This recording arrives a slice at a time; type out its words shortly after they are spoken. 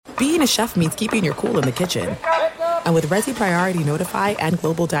being a chef means keeping your cool in the kitchen. And with Resi Priority Notify and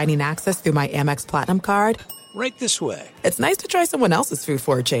Global Dining Access through my Amex Platinum card, right this way. It's nice to try someone else's food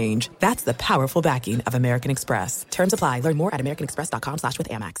for a change. That's the powerful backing of American Express. Terms apply. Learn more at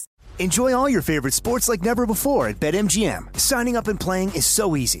americanexpress.com/withAmex. Enjoy all your favorite sports like never before at BetMGM. Signing up and playing is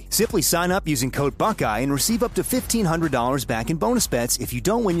so easy. Simply sign up using code Buckeye and receive up to $1,500 back in bonus bets if you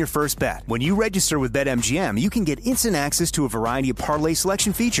don't win your first bet. When you register with BetMGM, you can get instant access to a variety of parlay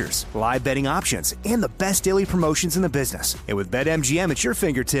selection features, live betting options, and the best daily promotions in the business. And with BetMGM at your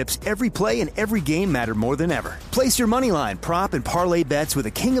fingertips, every play and every game matter more than ever. Place your moneyline, prop, and parlay bets with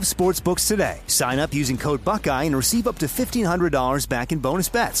the king of sportsbooks today. Sign up using code Buckeye and receive up to $1,500 back in bonus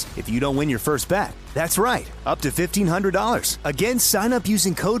bets if you don't win your first bet. That's right, up to $1,500. Again, sign up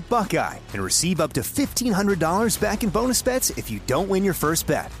using code Buckeye and receive up to $1,500 back in bonus bets if you don't win your first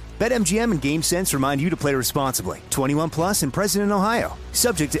bet. BetMGM and GameSense remind you to play responsibly. 21 plus and present in Ohio.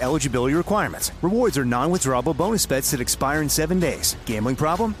 Subject to eligibility requirements. Rewards are non-withdrawable bonus bets that expire in 7 days. Gambling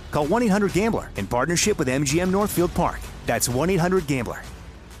problem? Call 1-800-GAMBLER in partnership with MGM Northfield Park. That's 1-800-GAMBLER.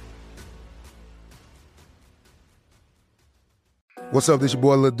 What's up, this your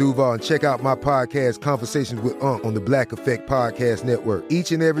boy Lil Duval, and check out my podcast, Conversations with Unc, on the Black Effect Podcast Network.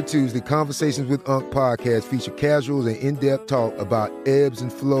 Each and every Tuesday, Conversations with Unc podcast feature casuals and in-depth talk about ebbs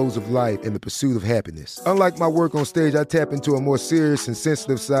and flows of life and the pursuit of happiness. Unlike my work on stage, I tap into a more serious and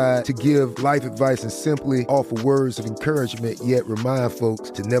sensitive side to give life advice and simply offer words of encouragement, yet remind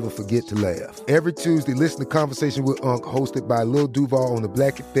folks to never forget to laugh. Every Tuesday, listen to Conversation with Unc, hosted by Lil Duval on the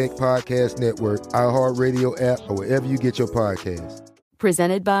Black Effect Podcast Network, iHeartRadio app, or wherever you get your podcasts.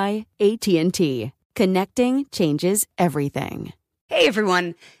 Presented by AT&T. Connecting changes everything. Hey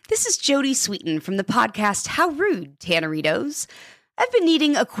everyone, this is Jody Sweeten from the podcast How Rude, Tanneritos. I've been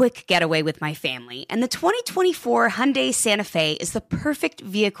needing a quick getaway with my family, and the 2024 Hyundai Santa Fe is the perfect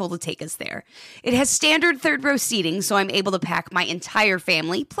vehicle to take us there. It has standard third-row seating, so I'm able to pack my entire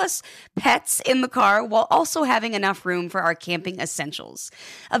family, plus pets, in the car, while also having enough room for our camping essentials.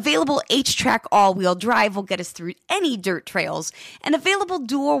 Available H-Track all-wheel drive will get us through any dirt trails, and available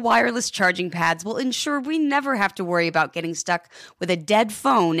dual wireless charging pads will ensure we never have to worry about getting stuck with a dead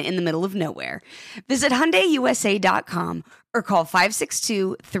phone in the middle of nowhere. Visit HyundaiUSA.com or call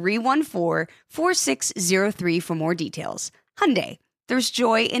 562-314-4603 for more details. Hyundai, there's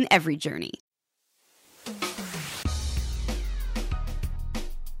joy in every journey.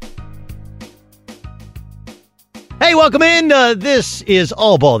 Hey, welcome in. This is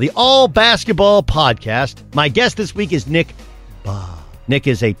All Ball, the All Basketball Podcast. My guest this week is Nick Bahe. Nick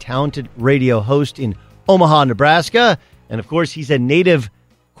is a talented radio host in Omaha, Nebraska. And, of course, he's a native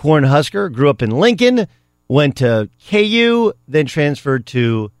Cornhusker, grew up in Lincoln, went to KU, then transferred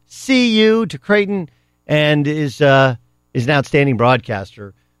to CU, to Creighton, and is an outstanding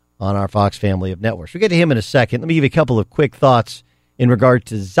broadcaster on our Fox family of networks. We'll get to him in a second. Let me give you a couple of quick thoughts in regard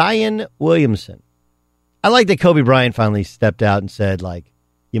to Zion Williamson. I like that Kobe Bryant finally stepped out and said,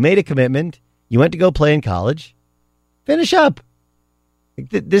 you made a commitment, you went to go play in college, finish up.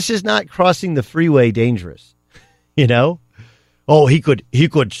 This is not crossing the freeway dangerous, you know? Oh, he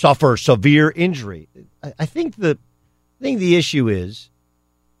could suffer severe injury. I think the issue is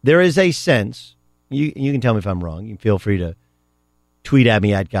there is a sense, you can tell me if I'm wrong, you can feel free to tweet at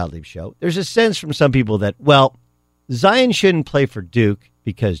me at Gottlieb Show. There's a sense from some people that, Zion shouldn't play for Duke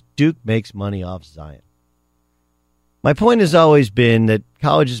because Duke makes money off Zion. My point has always been that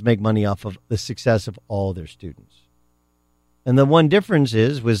colleges make money off of the success of all their students. And the one difference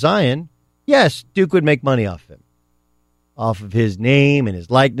is with Zion, yes, Duke would make money off him, off of his name and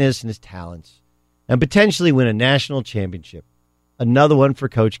his likeness and his talents, and potentially win a national championship. Another one for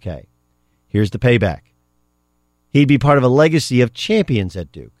Coach K. Here's the payback. He'd be part of a legacy of champions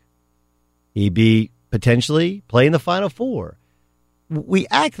at Duke. He'd be potentially playing the Final Four. We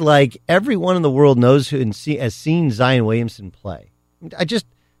act like everyone in the world knows who has seen Zion Williamson play. Let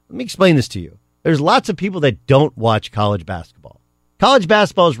me explain this to you. There's lots of people that don't watch college basketball. College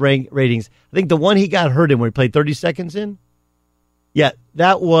basketball's ratings, I think the one he got hurt in when he played 30 seconds in, that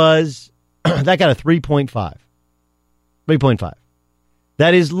got a 3.5. 3.5.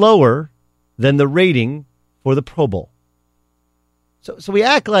 That is lower than the rating for the Pro Bowl. So we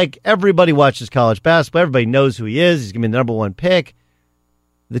act like everybody watches college basketball. Everybody knows who he is. He's going to be the number one pick.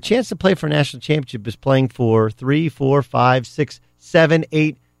 The chance to play for a national championship is playing for 3, 4, 5, 6, 7,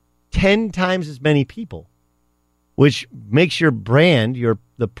 8, 10 times as many people, which makes your brand,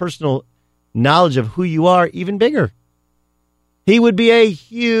 the personal knowledge of who you are, even bigger. He would be a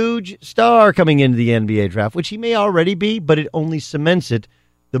huge star coming into the NBA draft, which he may already be, but it only cements it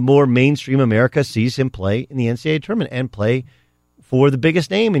the more mainstream America sees him play in the NCAA tournament and play for the biggest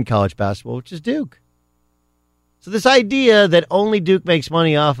name in college basketball, which is Duke. So this idea that only Duke makes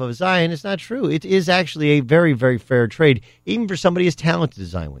money off of Zion is not true. It is actually a very, very fair trade, even for somebody as talented as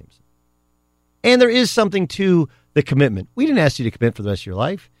Zion Williamson. And there is something to the commitment. We didn't ask you to commit for the rest of your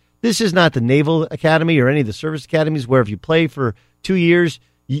life. This is not the Naval Academy or any of the service academies where if you play for 2 years,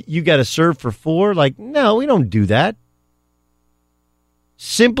 you got to serve for 4. Like, no, we don't do that.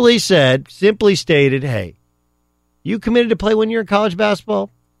 Simply stated, hey, you committed to play 1 year in college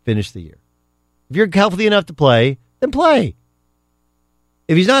basketball, finish the year. If you're healthy enough to play, then play.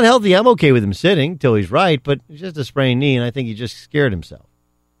 If he's not healthy, I'm okay with him sitting till he's right, but it's just a sprained knee, and I think he just scared himself.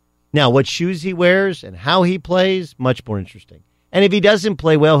 Now, what shoes he wears and how he plays, much more interesting. And if he doesn't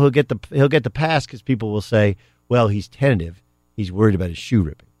play well, he'll get the pass because people will say, well, he's tentative. He's worried about his shoe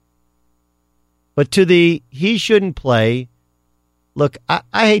ripping. But to the he shouldn't play, look, I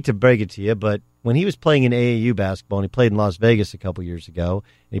hate to break it to you, but when he was playing in AAU basketball and he played in Las Vegas a couple years ago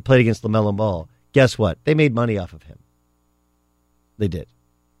and he played against LaMelo Ball, guess what? They made money off of him. They did.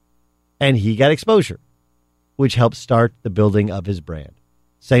 And he got exposure, which helped start the building of his brand.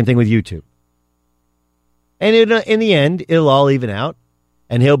 Same thing with YouTube. And in the end, it'll all even out,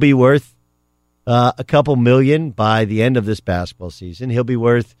 and he'll be worth a couple million by the end of this basketball season. He'll be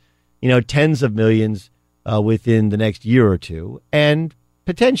worth, tens of millions within the next year or two, and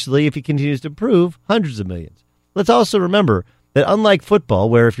potentially, if he continues to improve, hundreds of millions. Let's also remember that unlike football,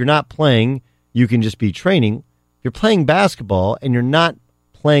 where if you're not playing, you can just be training, if you're playing basketball and you're not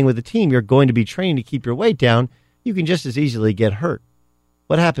playing with a team, you're going to be training to keep your weight down, you can just as easily get hurt.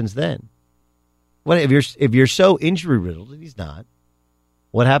 What happens then? What if you're so injury riddled, and he's not,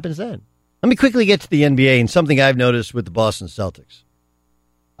 what happens then? Let me quickly get to the NBA and something I've noticed with the Boston Celtics.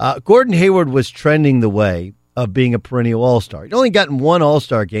 Gordon Hayward was trending the way of being a perennial All-Star. He'd only gotten one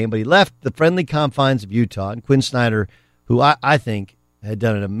All-Star game, but he left the friendly confines of Utah, and Quinn Snyder, who I think had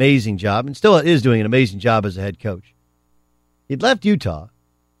done an amazing job and still is doing an amazing job as a head coach. He'd left Utah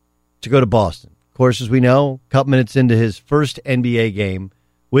to go to Boston. Of course, as we know, a couple minutes into his first NBA game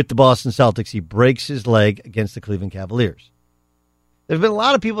with the Boston Celtics, he breaks his leg against the Cleveland Cavaliers. There have been a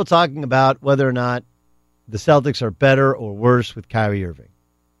lot of people talking about whether or not the Celtics are better or worse with Kyrie Irving.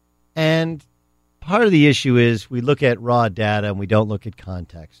 And part of the issue is we look at raw data and we don't look at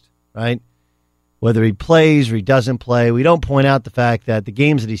context, right? Whether he plays or he doesn't play, we don't point out the fact that the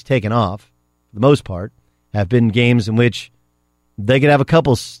games that he's taken off, for the most part, have been games in which they could have a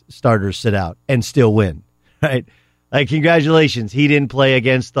couple starters sit out and still win, right? Like, congratulations, he didn't play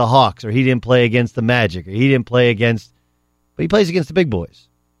against the Hawks, or he didn't play against the Magic, or he didn't play against, but he plays against the big boys.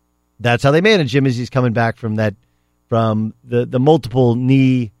 That's how they manage him as he's coming back from the multiple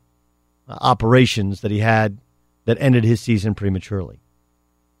knee operations that he had that ended his season prematurely.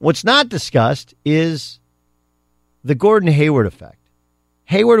 What's not discussed is the Gordon Hayward effect.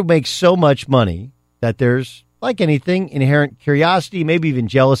 Hayward makes so much money that there's, like anything, inherent curiosity, maybe even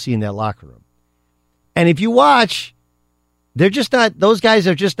jealousy in that locker room. And if you watch, those guys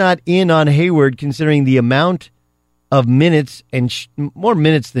are just not in on Hayward considering the amount of minutes and more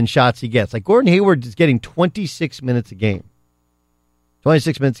minutes than shots he gets. Like, Gordon Hayward is getting 26 minutes a game.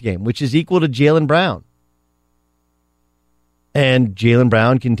 26 minutes a game, which is equal to Jaylen Brown. And Jaylen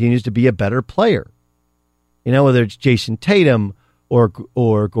Brown continues to be a better player. Whether it's Jason Tatum or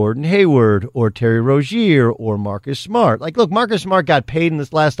Gordon Hayward or Terry Rozier or Marcus Smart. Like, look, Marcus Smart got paid in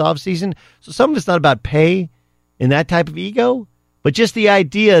this last offseason, so some of it's not about pay and that type of ego, but just the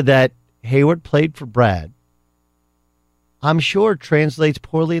idea that Hayward played for Brad, I'm sure translates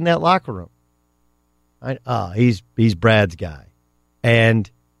poorly in that locker room. Right? He's Brad's guy. And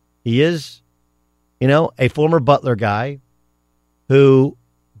he is, a former Butler guy who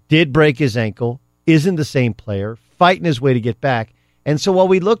did break his ankle, isn't the same player, fighting his way to get back. And so while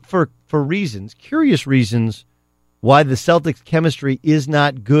we look for reasons, curious reasons, why the Celtics chemistry is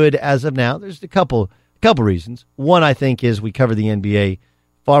not good as of now, there's a couple reasons. One, I think, is we cover the NBA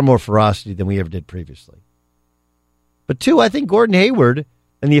far more ferocity than we ever did previously. But two, I think Gordon Hayward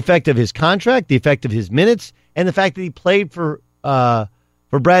and the effect of his contract, the effect of his minutes, and the fact that he played for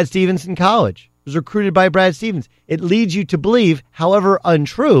Brad Stevens in college, was recruited by Brad Stevens. It leads you to believe, however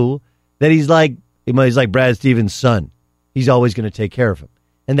untrue, that he's like Brad Stevens' son. He's always going to take care of him.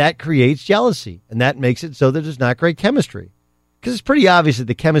 And that creates jealousy, and that makes it so that there's not great chemistry. Because it's pretty obvious that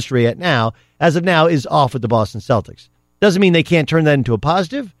the chemistry as of now, is off with the Boston Celtics. Doesn't mean they can't turn that into a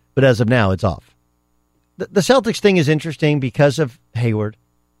positive, but as of now, it's off. The Celtics thing is interesting because of Hayward,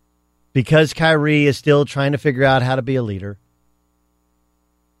 because Kyrie is still trying to figure out how to be a leader.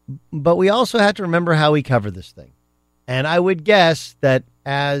 But we also have to remember how we cover this thing. And I would guess that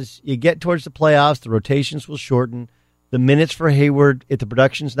as you get towards the playoffs, the rotations will shorten. The minutes for Hayward, if the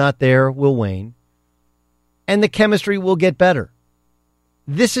production's not there, will wane. And the chemistry will get better.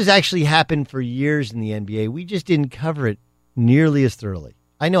 This has actually happened for years in the NBA. We just didn't cover it nearly as thoroughly.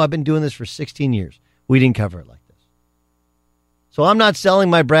 I know I've been doing this for 16 years. We didn't cover it like this. So I'm not selling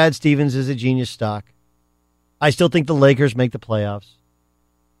my Brad Stevens as a genius stock. I still think the Lakers make the playoffs.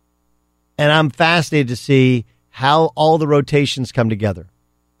 And I'm fascinated to see how all the rotations come together.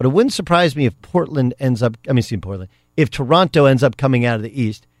 But it wouldn't surprise me if if Toronto ends up coming out of the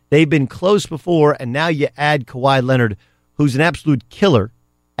East. They've been close before, and now you add Kawhi Leonard, who's an absolute killer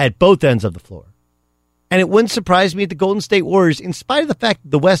at both ends of the floor. And it wouldn't surprise me if the Golden State Warriors, in spite of the fact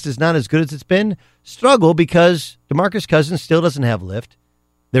that the West is not as good as it's been, struggle because DeMarcus Cousins still doesn't have lift.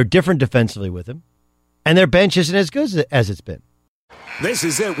 They're different defensively with him. And their bench isn't as good as it's been. This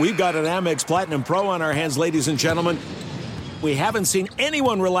is it. We've got an Amex Platinum Pro on our hands, ladies and gentlemen. We haven't seen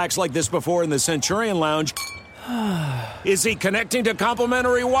anyone relax like this before in the Centurion Lounge. Is he connecting to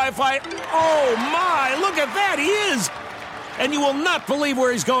complimentary Wi-Fi? Oh, my. Look at that. He is. And you will not believe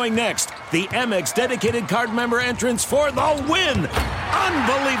where he's going next. The Amex dedicated card member entrance for the win.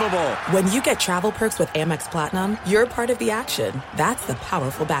 Unbelievable. When you get travel perks with Amex Platinum, you're part of the action. That's the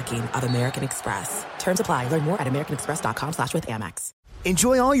powerful backing of American Express. Terms apply. Learn more at americanexpress.com/withAmex.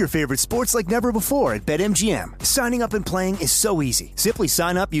 Enjoy all your favorite sports like never before at BetMGM. Signing up and playing is so easy. Simply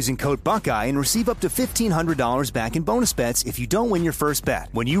sign up using code Buckeye and receive up to $1,500 back in bonus bets if you don't win your first bet.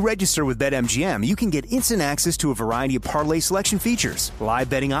 When you register with BetMGM, you can get instant access to a variety of parlay selection features, live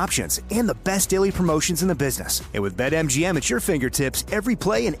betting options, and the best daily promotions in the business. And with BetMGM at your fingertips, every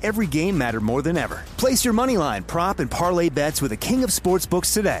play and every game matter more than ever. Place your moneyline, prop, and parlay bets with the king of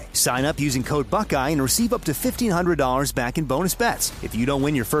sportsbooks today. Sign up using code Buckeye and receive up to $1,500 back in bonus bets if you don't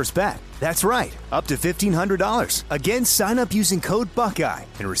win your first bet. That's right, up to $1,500. Again, sign up using code Buckeye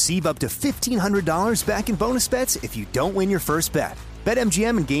and receive up to $1,500 back in bonus bets if you don't win your first bet.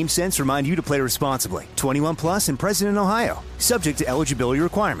 BetMGM and GameSense remind you to play responsibly. 21 plus and present in Ohio. Subject to eligibility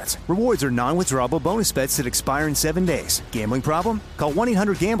requirements. Rewards are non-withdrawable bonus bets that expire in 7 days. Gambling problem? Call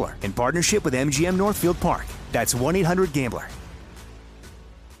 1-800-GAMBLER in partnership with MGM Northfield Park. That's 1-800-GAMBLER.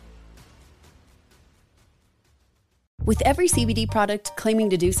 With every CBD product claiming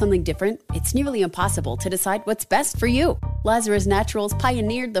to do something different, it's nearly impossible to decide what's best for you. Lazarus Naturals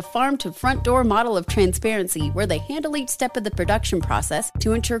pioneered the farm-to-front-door model of transparency, where they handle each step of the production process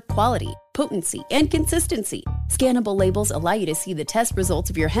to ensure quality, potency, and consistency. Scannable labels allow you to see the test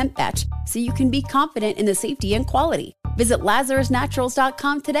results of your hemp batch, so you can be confident in the safety and quality. Visit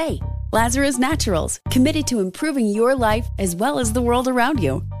LazarusNaturals.com today. Lazarus Naturals, committed to improving your life as well as the world around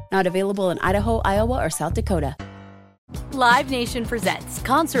you. Not available in Idaho, Iowa, or South Dakota. Live Nation presents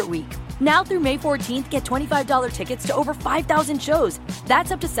Concert Week. Now through May 14th, get $25 tickets to over 5,000 shows. That's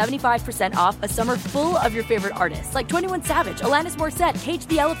up to 75% off a summer full of your favorite artists like 21 Savage, Alanis Morissette, Cage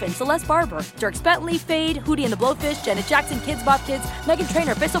the Elephant, Celeste Barber, Dierks Bentley, Fade, Hootie and the Blowfish, Janet Jackson, Kidz Bop Kids, Meghan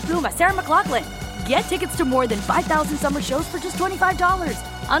Trainor, Peso Pluma, Sarah McLachlan. Get tickets to more than 5,000 summer shows for just $25.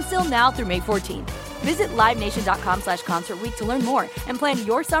 On sale now through May 14th. Visit LiveNation.com/Concert Week to learn more and plan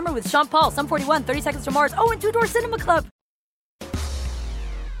your summer with Sean Paul, Sum 41, 30 Seconds to Mars, and Two Door Cinema Club.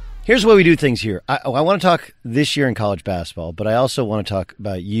 Here's the way we do things here. I want to talk this year in college basketball, but I also want to talk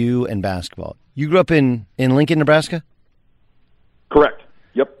about you and basketball. You grew up in Lincoln, Nebraska? Correct.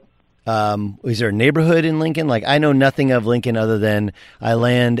 Yep. Is there a neighborhood in Lincoln? Like, I know nothing of Lincoln other than I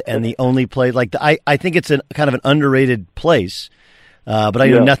land and the only place. Like, I think it's a kind of an underrated place, but I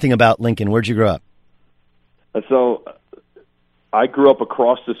know nothing about Lincoln. Where'd you grow up? So I grew up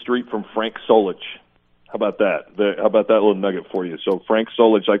across the street from Frank Solich. How about that? How about that little nugget for you? So Frank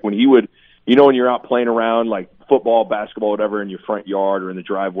Solich, like when he would, when you're out playing around, like football, basketball, whatever, in your front yard or in the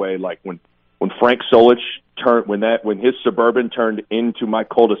driveway, like when Frank Solich when his Suburban turned into my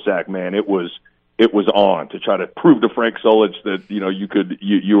cul-de-sac, man, it was on to try to prove to Frank Solich that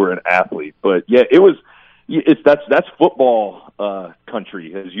you were an athlete. But yeah, that's football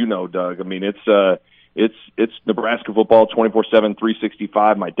country, as you know, Doug. I mean, it's Nebraska football 24/7,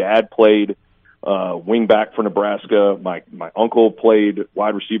 365. My dad played wing back for Nebraska. My uncle played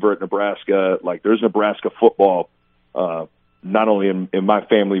wide receiver at Nebraska. Like, there's Nebraska football, not only in my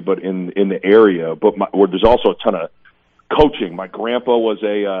family but in the area. But there's also a ton of coaching. My grandpa was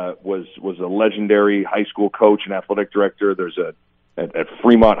a legendary high school coach and athletic director. There's at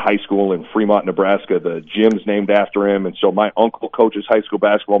Fremont High School in Fremont, Nebraska. The gym's named after him, and so my uncle coaches high school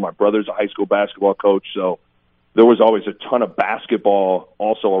basketball. My brother's a high school basketball coach. So there was always a ton of basketball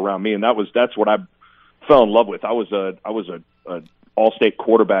also around me, and that's what I fell in love with. I was a all-state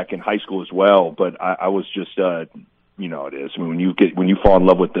quarterback in high school as well, but I was just it is. I mean, when you fall in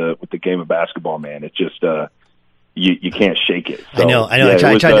love with the game of basketball, man, it just you can't shake it. So, I know. Yeah,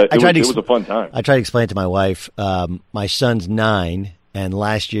 it was a fun time. I tried to explain it to my wife. My son's 9, and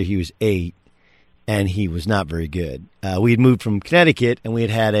last year he was 8, and he was not very good. We had moved from Connecticut, and we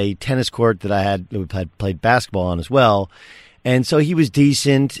had a tennis court that I had played basketball on as well. And so he was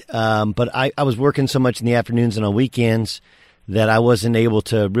decent, but I was working so much in the afternoons and on weekends that I wasn't able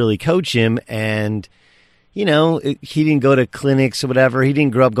to really coach him. And, he didn't go to clinics or whatever. He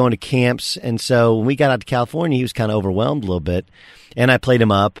didn't grow up going to camps. And so when we got out to California, he was kind of overwhelmed a little bit. And I played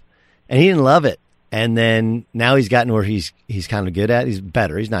him up, and he didn't love it. And then now he's gotten where he's kind of good at it. He's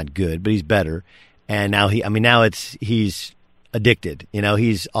better. He's not good, but he's better. And now he's addicted.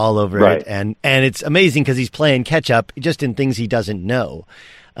 He's all over it. And it's amazing because he's playing catch up just in things he doesn't know.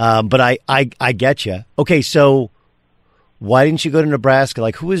 But I get you. Okay, so why didn't you go to Nebraska?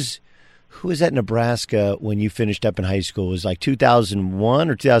 Like, who was at Nebraska when you finished up in high school? It was like 2001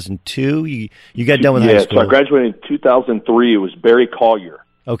 or 2002? You got done with high school? Yeah, so I graduated in 2003. It was Barry Collier.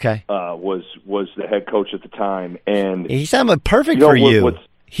 Okay. Was the head coach at the time. And he sounded perfect for you.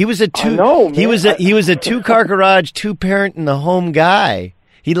 He was a he was a 2-car garage, 2-parent and the home guy.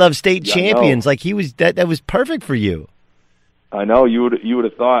 He loved state champions. Like he was that was perfect for you. I know you would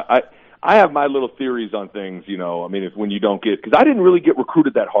have thought. I have my little theories on things, when you don't because I didn't really get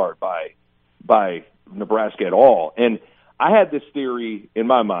recruited that hard by Nebraska at all. And I had this theory in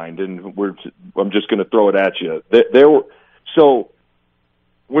my mind, and I'm just going to throw it at you.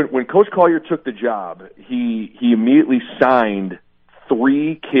 When Coach Collier took the job, he immediately signed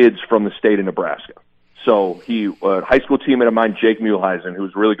 3 kids from the state of Nebraska. So he, a high school teammate of mine, Jake Muehlheisen,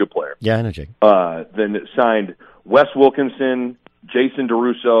 who's a really good player. Yeah, I know Jake. Then signed Wes Wilkinson, Jason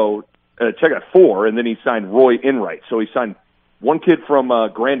DeRusso, check out 4, and then he signed Roy Enright. So he signed 1 kid from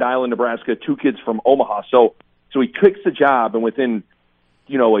Grand Island, Nebraska, 2 kids from Omaha. So he takes the job, and within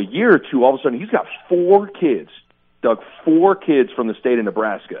a year or two, all of a sudden he's got 4 kids, Doug, 4 kids from the state of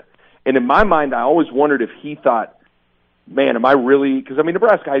Nebraska. And in my mind, I always wondered if he thought, man, am I really – because,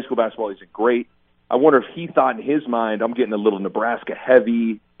 Nebraska high school basketball isn't great. I wonder if he thought in his mind, I'm getting a little Nebraska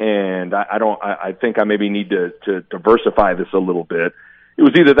heavy, and I think I maybe need to diversify this a little bit. It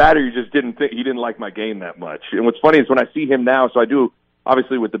was either that or he just didn't think – he didn't like my game that much. And what's funny is when I see him now, so I do –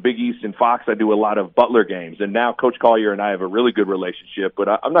 obviously with the Big East and Fox, I do a lot of Butler games. And now Coach Collier and I have a really good relationship. But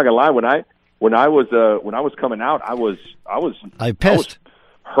I'm not going to lie, when I was coming out, I was pissed.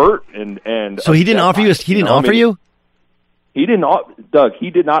 Hurt and so he didn't offer you. He didn't offer you. He didn't, Doug. He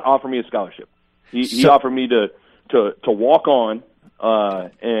did not offer me a scholarship. He offered me to walk on,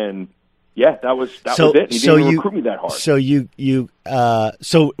 and yeah, that was it. He didn't even recruit me that hard.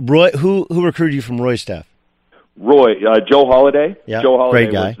 So Roy, who recruited you from Roy's staff? Roy, Joe Holiday. Yeah, Joe Holiday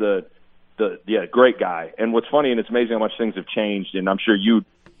great guy. Was the great guy. And what's funny, and it's amazing how much things have changed, and I'm sure you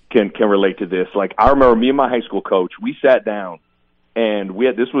can relate to this. Like I remember me and my high school coach, we sat down, and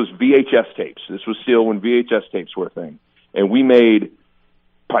this was VHS tapes. This was still when VHS tapes were a thing. And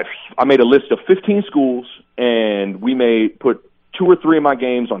I made a list of 15 schools, and put 2 or 3 of my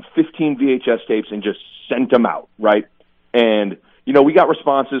games on 15 VHS tapes and just sent them out, right? And, we got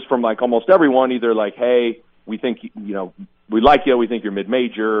responses from like almost everyone, either like, hey, we think, we like you, we think you're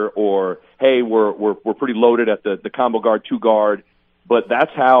mid-major, or hey, we're pretty loaded at the combo guard, 2 guard. But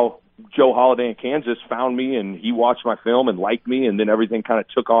that's how Joe Holiday in Kansas found me, and he watched my film and liked me, and then everything kind of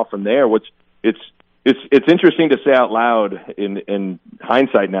took off from there, It's interesting to say out loud in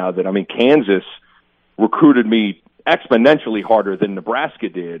hindsight now that, Kansas recruited me exponentially harder than Nebraska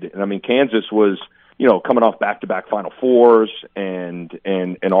did. And, Kansas was, coming off back-to-back Final Fours and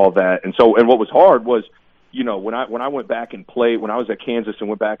all that. And what was hard was, when I went back and played, when I was at Kansas and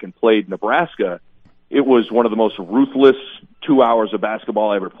went back and played Nebraska, it was one of the most ruthless 2 hours of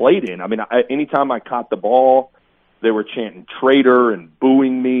basketball I ever played in. Anytime I caught the ball, they were chanting traitor and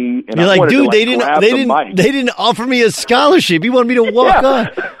booing me. And you're like, dude, they didn't offer me a scholarship. You wanted me to walk on.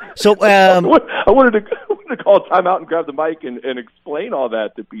 So I wanted to call a timeout and grab the mic and explain all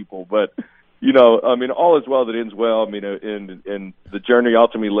that to people. But all is well that ends well. And the journey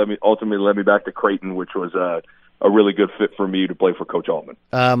ultimately led me back to Creighton, which was a really good fit for me to play for Coach Altman.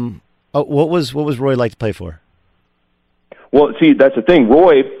 What was Roy like to play for? Well, see, that's the thing.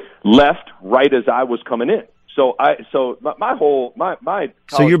 Roy left right as I was coming in. So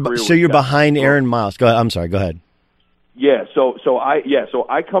you're behind Aaron Miles. Go ahead. I'm sorry. Go ahead. Yeah. So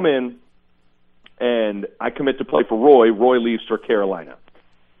I come in and I commit to play for Roy. Roy leaves for Carolina,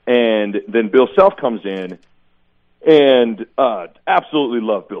 and then Bill Self comes in, and absolutely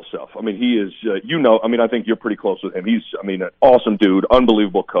love Bill Self. He is. I think you're pretty close with him. He's. An awesome dude,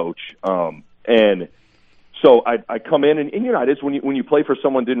 unbelievable coach. And So I come in, and you know, it is when you play for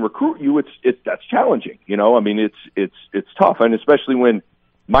someone that didn't recruit you, that's challenging. You know, I mean, it's tough, and especially when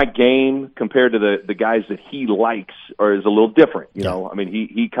my game compared to the guys that he likes is a little different. You know, I mean,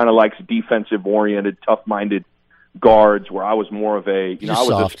 he kind of likes defensive oriented, tough minded guards, where I was more of a, you know, I was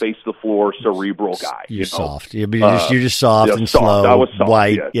soft. A space the floor cerebral guy. You're soft. You're just soft and soft. slow. I was soft.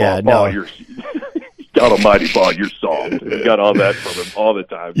 White. Yeah. No. You're God Almighty, Ball, you're soft. I got all that from him all the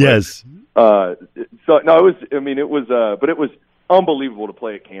time. Yes. So no, it was. I mean, it was. But it was unbelievable to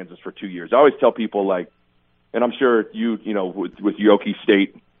play at Kansas for 2 years. I always tell people, like, and I'm sure you know, with Yoki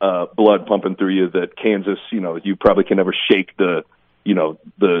State blood pumping through you, that Kansas, you know, you probably can never shake the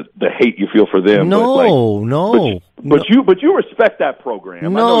hate you feel for them. But you respect that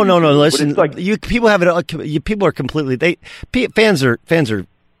program. No. Listen, like, people have it. People are completely. Fans are.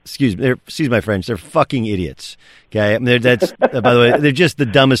 Excuse my French. They're fucking idiots. Okay, I mean, that's by the way, they're just the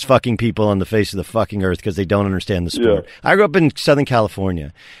dumbest fucking people on the face of the fucking earth because they don't understand the sport. Yeah. I grew up in Southern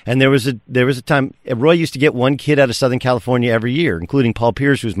California, and there was a time Roy used to get one kid out of Southern California every year, including Paul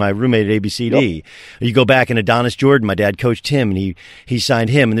Pierce, who was my roommate at ABCD. Yep. You go back, and Adonis Jordan, my dad coached him, and he signed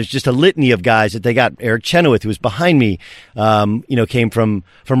him. And there's just a litany of guys that they got. Eric Chenoweth, who was behind me, came from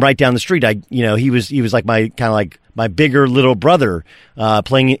right down the street. He was like my bigger little brother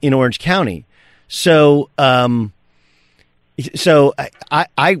playing in Orange County. So I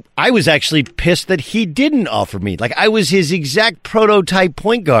was actually pissed that he didn't offer me. Like, I was his exact prototype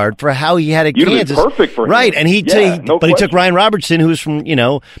point guard for how he had at Kansas. You'd be perfect for him. Right, and he took Ryan Robertson, who was from,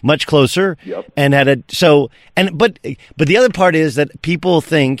 much closer. Yep. And but the other part is that people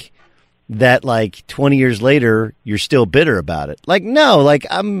think that, like, 20 years later you're still bitter about it. Like, no, like,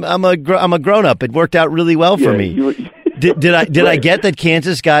 I'm a grown up. It worked out really well for me. Did I get that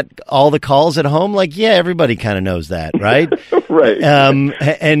Kansas got all the calls at home? Like, yeah, everybody kind of knows that, right? Right.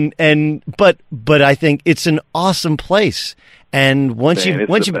 But I think it's an awesome place. And once you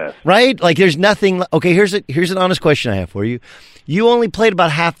right, like, there's nothing. Okay, here's an honest question I have for you. You only played about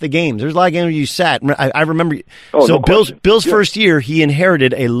half the games. There's a lot of games where you sat. I remember. So no Bill's first year, he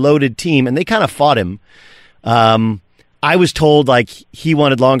inherited a loaded team, and they kind of fought him. I was told, like, he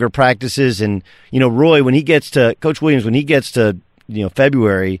wanted longer practices, and Roy, Coach Williams, when he gets to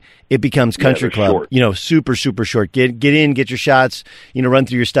February, it becomes country club. Short. Super super short. Get in, get your shots, run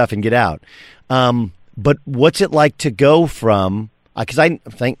through your stuff, and get out. But what's it like to go from? Because I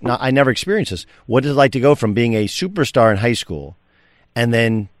never experienced this. What is it like to go from being a superstar in high school and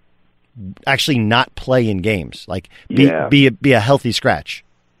then actually not play in games? Like, be a healthy scratch.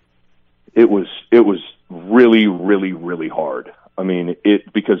 It was really, really, really hard. I mean,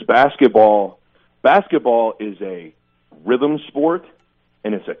 because basketball is a rhythm sport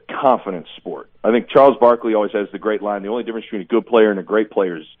and it's a confidence sport. I think Charles Barkley always has the great line: the only difference between a good player and a great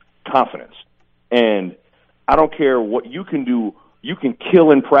player is confidence. And I don't care what you can do. You can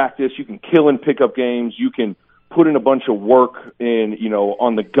kill in practice. You can kill in pickup games. You can put in a bunch of work in,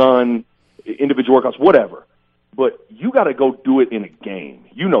 on the gun, individual workouts, whatever. But you got to go do it in a game.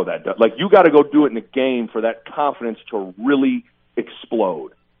 You know that. Like, you got to go do it in a game for that confidence to really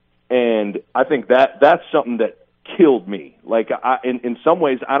explode. And I think that's something that killed me. Like, in some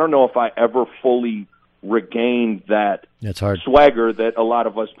ways, I don't know if I ever fully regained that swagger that a lot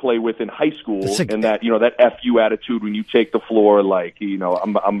of us play with in high school, and that that FU attitude when you take the floor, like, I'm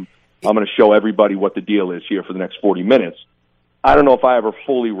going to show everybody what the deal is here for the next 40 minutes. I don't know if I ever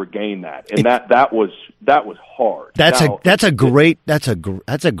fully regained that, and that was hard. That's a great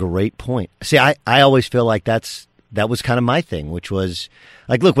point. See, I always feel like that was kind of my thing, which was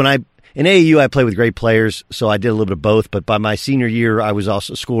like, look, when in AAU, I played with great players, so I did a little bit of both. But by my senior year, I was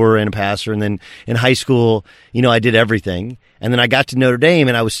also a scorer and a passer. And then in high school, I did everything. And then I got to Notre Dame,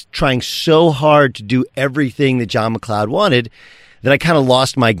 and I was trying so hard to do everything that John McLeod wanted that I kind of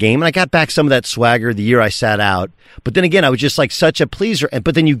lost my game. And I got back some of that swagger the year I sat out. But then again, I was just like such a pleaser.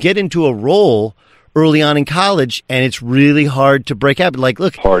 But then you get into a role early on in college, and it's really hard to break out. Like,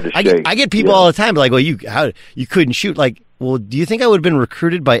 look, I get people all the time like, well, you couldn't shoot. Like, well, do you think I would have been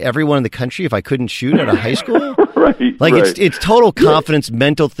recruited by everyone in the country if I couldn't shoot out of high school? Right. Like, it's total confidence,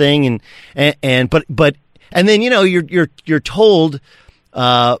 mental thing, and then you're told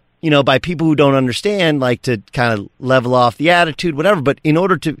by people who don't understand, like, to kind of level off the attitude, whatever. But in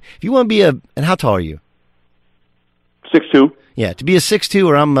order to, if you want to be and how tall are you? 6'2". Yeah, to be a 6'2",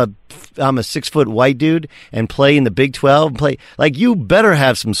 or I'm a 6 foot white dude and play in the Big 12, like, you better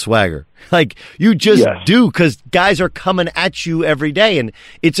have some swagger. Like, you just do, because guys are coming at you every day. And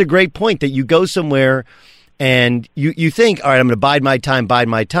it's a great point that you go somewhere And you think, all right, I'm going to bide my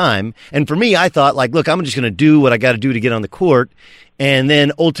time. And for me, I thought, like, look, I'm just going to do what I got to do to get on the court. And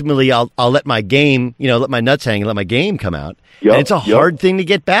then ultimately I'll let my game, let my nuts hang and let my game come out. Yep, and it's a hard thing to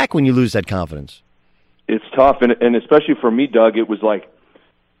get back when you lose that confidence. It's tough. And especially for me, Doug, it was like,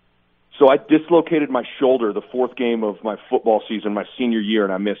 so I dislocated my shoulder the fourth game of my football season, my senior year,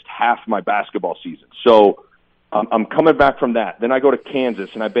 and I missed half my basketball season. So I'm coming back from that. Then I go to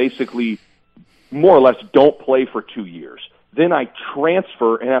Kansas, and I basically more or less don't play for 2 years. Then I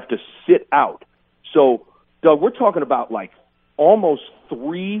transfer and have to sit out. So, Doug, we're talking about like almost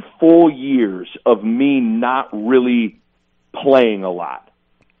 3 full years of me not really playing a lot.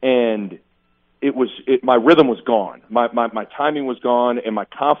 And my rhythm was gone. My timing was gone, and my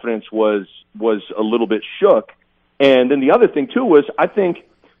confidence was a little bit shook. And then the other thing, too, was I think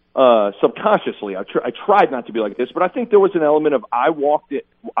subconsciously, I tried not to be like this, but I think there was an element of I walked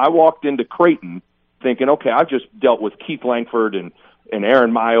into Creighton thinking, okay, I've just dealt with Keith Langford and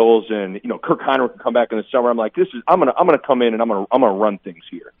Aaron Miles and Kirk Heiner can come back in the summer. I'm like, I'm gonna come in and I'm gonna run things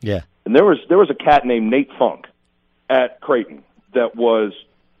here. Yeah. And there was a cat named Nate Funk at Creighton that was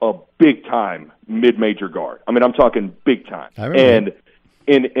a big time mid-major guard. I mean, I'm talking big time. And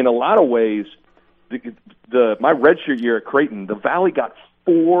in a lot of ways, my redshirt year at Creighton, the Valley got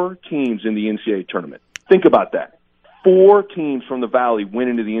 4 teams in the NCAA tournament. Think about that. 4 teams from the Valley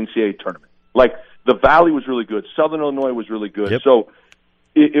went into the NCAA tournament. Like, the Valley was really good. Southern Illinois was really good. Yep. So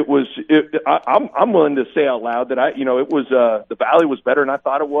I'm willing to say out loud that the Valley was better than I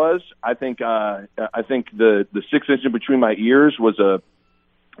thought it was. I think the 6 inch in between my ears was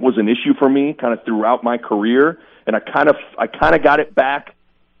an issue for me kind of throughout my career, and I kind of got it back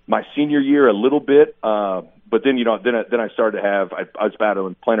my senior year a little bit. But then then I started to have I was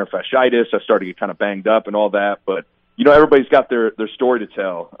battling plantar fasciitis. I started to get kind of banged up and all that. But everybody's got their story to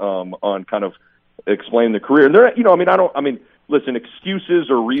tell on kind of explaining the career. And listen, excuses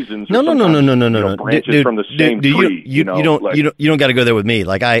or reasons. No. Branches from the same tree. You don't got to go there with me.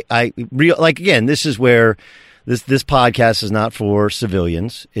 Like again, this is where this podcast is not for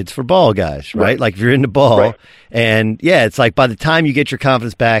civilians. It's for ball guys, right? Like if you're into ball, right. And yeah, it's like by the time you get your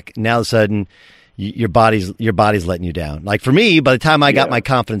confidence back, now all of a sudden your body's letting you down. Like for me, by the time I got my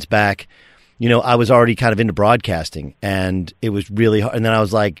confidence back, I was already kind of into broadcasting, and it was really hard. And then I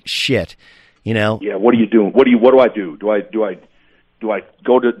was like, shit. Yeah, what are you doing? What do I do? Do I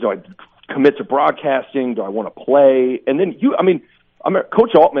commit to broadcasting? Do I want to play? And then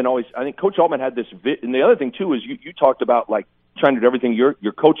Coach Altman I think Coach Altman had this and the other thing too is you talked about like trying to do everything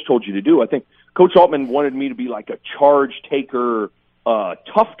your coach told you to do. I think Coach Altman wanted me to be like a charge taker,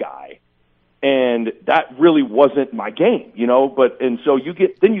 tough guy, and that really wasn't my game, and so you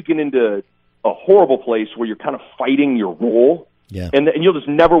get into a horrible place where you're kind of fighting your role. Yeah. And you'll just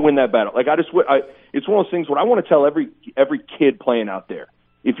never win that battle. Like it's one of those things what I want to tell every kid playing out there.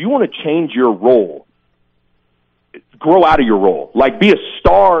 If you want to change your role, grow out of your role. Like be a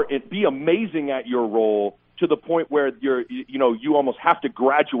star and be amazing at your role to the point where you almost have to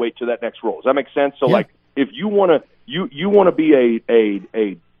graduate to that next role. Does that make sense? So like if you want to be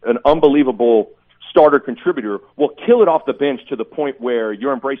an unbelievable starter contributor, well, kill it off the bench to the point where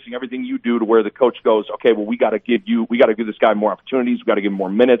you're embracing everything you do to where the coach goes, okay, well, we got to give this guy more opportunities, we got to give him more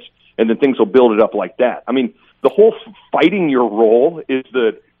minutes, and then things will build it up like that. I mean, the whole fighting your role is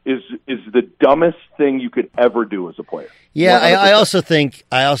the dumbest thing you could ever do as a player. Yeah, I also think,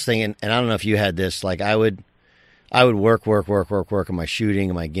 and I don't know if you had this, like I would work on my shooting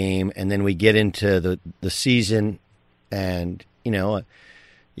and my game, and then we get into the season, and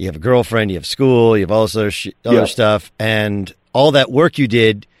you have a girlfriend, you have school, you have all this other stuff, and all that work you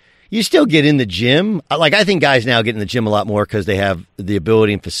did, you still get in the gym. Like I think guys now get in the gym a lot more because they have the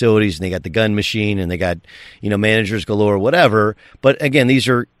ability and facilities, and they got the gun machine, and they got managers galore, whatever. But again, these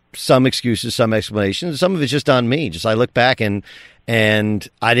are some excuses, some explanations. Some of it's just on me. Just I look back and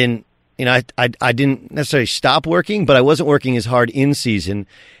I didn't I didn't necessarily stop working, but I wasn't working as hard in season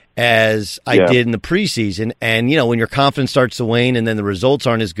as I did in the preseason. And, when your confidence starts to wane and then the results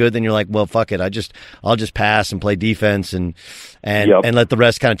aren't as good, then you're like, well, fuck it. I'll just pass and play defense and let the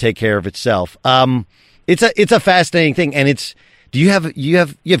rest kind of take care of itself. It's a fascinating thing. And you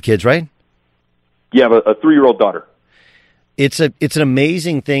have kids, right? Yeah, I have a 3-year-old daughter. It's an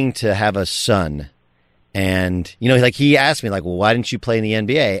amazing thing to have a son. And, like he asked me, like, well, why didn't you play in the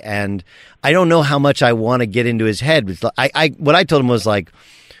NBA? And I don't know how much I want to get into his head. What I told him was like,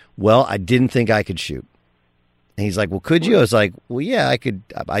 well, I didn't think I could shoot. And he's like, well, could you? I was like, well, yeah, I could.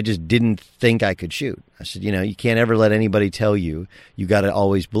 I just didn't think I could shoot. I said, you can't ever let anybody tell you. You got to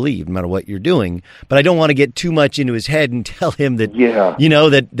always believe, no matter what you're doing. But I don't want to get too much into his head and tell him that,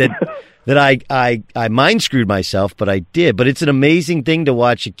 that that I mind screwed myself, but I did. But it's an amazing thing to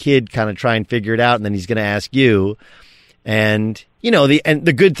watch a kid kind of try and figure it out, and then he's going to ask you. And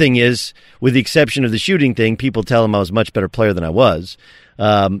the good thing is, with the exception of the shooting thing, people tell him I was a much better player than I was.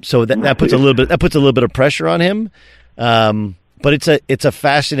 So that puts a little bit of pressure on him. But it's a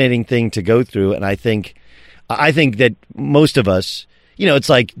fascinating thing to go through, and I think that most of us, it's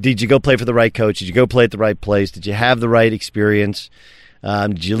like, did you go play for the right coach? Did you go play at the right place? Did you have the right experience?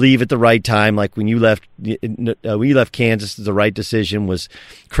 Did you leave at the right time? Like when you left Kansas, the right decision. Was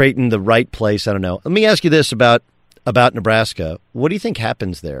Creighton the right place? I don't know. Let me ask you this about Nebraska. What do you think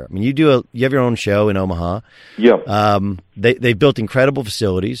happens there? I mean, you have your own show in Omaha. Yeah. They've built incredible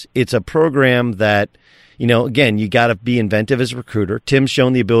facilities. It's a program that, again, you got to be inventive as a recruiter. Tim's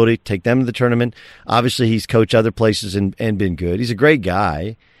shown the ability to take them to the tournament. Obviously, he's coached other places and been good. He's a great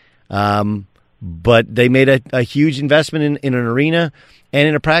guy. But they made a huge investment in an arena and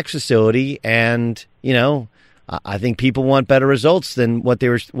in a practice facility. And, I think people want better results than what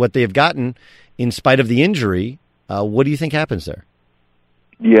they have gotten in spite of the injury. What do you think happens there?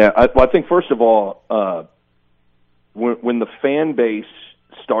 Yeah, I think first of all, when the fan base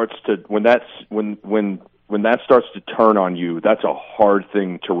starts to when that starts to turn on you, that's a hard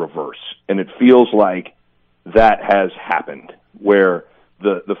thing to reverse, and it feels like that has happened where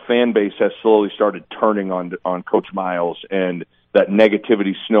the fan base has slowly started turning on Coach Miles, and that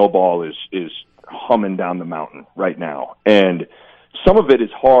negativity snowball is humming down the mountain right now, and some of it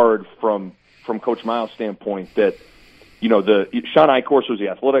is hard from Coach Miles' standpoint that, Sean Eichhorst was the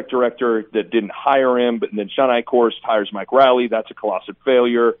athletic director that didn't hire him, but then Sean Eichhorst hires Mike Riley. That's a colossal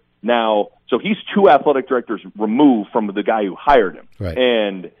failure now. So he's 2 athletic directors removed from the guy who hired him. Right.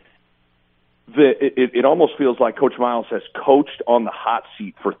 And it almost feels like Coach Miles has coached on the hot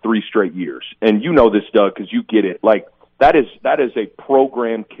seat for 3 straight years. And you know this, Doug, because you get it. Like, that is a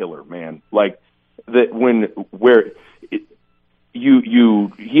program killer, man. Like,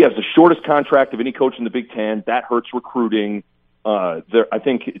 he has the shortest contract of any coach in the Big Ten. That hurts recruiting. I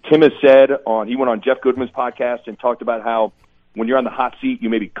think Tim has said he went on Jeff Goodman's podcast and talked about how when you're on the hot seat, you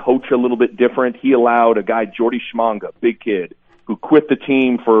maybe coach a little bit different. He allowed a guy, Jordy Schmonga, big kid, who quit the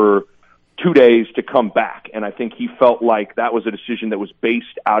team for 2 days to come back. And I think he felt like that was a decision that was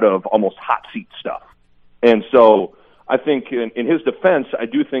based out of almost hot seat stuff. And so I think in his defense, I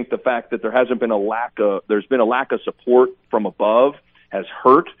do think the fact that there's been a lack of support from above has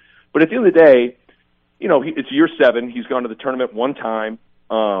hurt. But at the end of the day, it's year 7. He's gone to the tournament 1 time.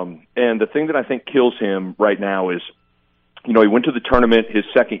 And the thing that I think kills him right now is, he went to the tournament his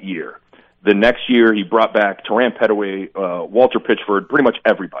 2nd year. The next year, he brought back Taran Petaway, Walter Pitchford, pretty much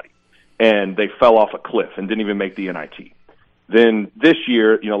everybody. And they fell off a cliff and didn't even make the NIT. Then this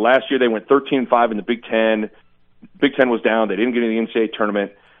year, last year they went 13-5 in the Big Ten. Big Ten was down. They didn't get in the NCAA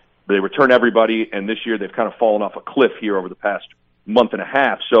tournament. They returned everybody, and this year they've kind of fallen off a cliff here over the past month and a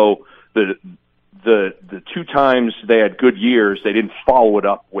half. So the 2 times they had good years, they didn't follow it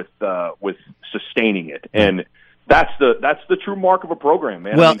up with sustaining it. And that's the true mark of a program,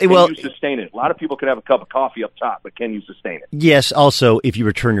 man. Can you sustain it? A lot of people can have a cup of coffee up top, but can you sustain it? Yes. Also, if you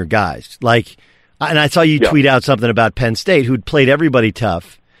return your guys, and I saw you tweet out something about Penn State, who'd played everybody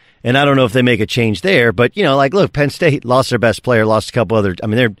tough. And I don't know if they make a change there, but look, Penn State lost their best player, lost a couple other. I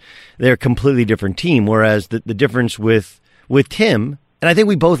mean, they're a completely different team. Whereas the difference with Tim, and I think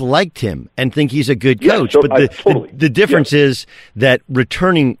we both liked him and think he's a good coach. Yeah, but the difference is that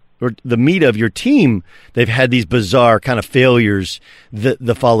returning or the meat of your team, they've had these bizarre kind of failures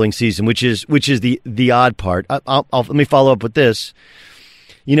the following season, which is the odd part. Let me follow up with this.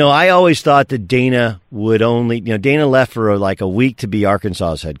 I always thought that Dana would only, Dana left for a week to be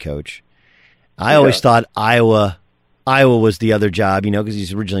Arkansas's head coach. I always thought Iowa was the other job, because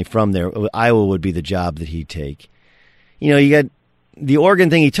he's originally from there. Iowa would be the job that he'd take. You got the Oregon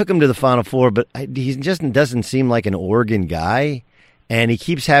thing. He took him to the Final Four, but he just doesn't seem like an Oregon guy. And he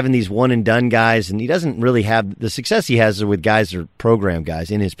keeps having these one-and-done guys, and he doesn't really have the success he has with guys that are program guys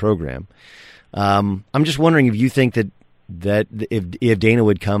in his program. I'm just wondering if you think that if Dana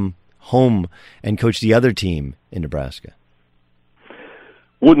would come home and coach the other team in Nebraska.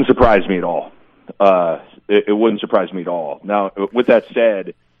 Wouldn't surprise me at all. It wouldn't surprise me at all. Now, with that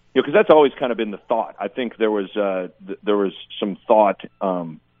said, because that's always kind of been the thought. I think there was some thought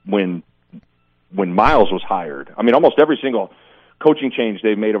when Miles was hired. I mean, almost every single coaching change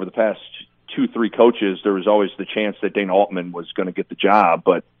they've made over the past 2-3 coaches, there was always the chance that Dana Altman was going to get the job,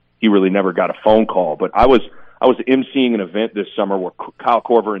 but he really never got a phone call. But I was emceeing an event this summer where Kyle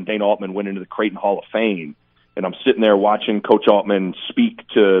Korver and Dana Altman went into the Creighton Hall of Fame, and I'm sitting there watching Coach Altman speak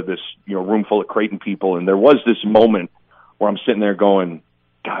to this room full of Creighton people, and there was this moment where I'm sitting there going,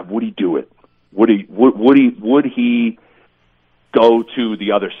 God, would he do it? Would he go to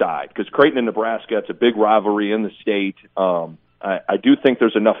the other side? Because Creighton and Nebraska, it's a big rivalry in the state. I do think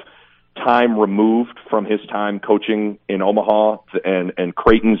there's enough time removed from his time coaching in Omaha, and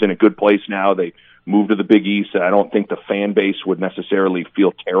Creighton's in a good place now. They moved to the Big East, and I don't think the fan base would necessarily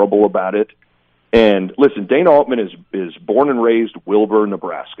feel terrible about it. And listen, Dana Altman is born and raised Wilbur,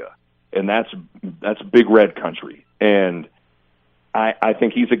 Nebraska, and that's big red country. And I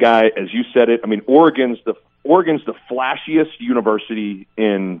think he's a guy, as you said it. I mean, Oregon's the flashiest university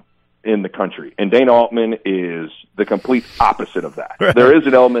in the country, and Dana Altman is the complete opposite of that. Right. There is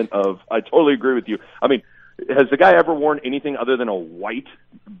an element of, I totally agree with you. I mean, has the guy ever worn anything other than a white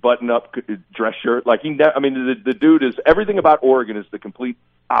button-up dress shirt? Like the dude is, everything about Oregon is the complete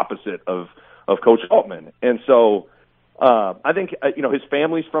opposite of Coach Altman. And so I think his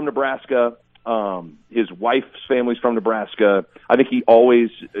family's from Nebraska. His wife's family's from Nebraska. I think he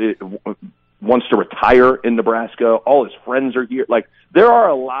always wants to retire in Nebraska. All his friends are here. Like, there are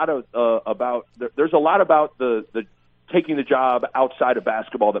a lot of there's a lot about the taking the job outside of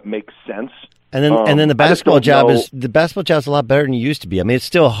basketball that makes sense. And then the basketball job is a lot better than it used to be. I mean, it's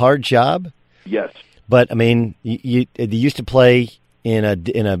still a hard job. Yes. But I mean, you used to play in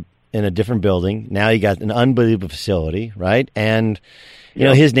a different building. Now you got an unbelievable facility, right? And you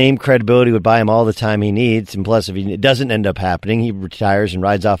know, his name credibility would buy him all the time he needs. And plus, if it doesn't end up happening, he retires and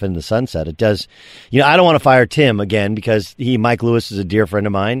rides off into the sunset. It does. You know, I don't want to fire Tim again because Mike Lewis is a dear friend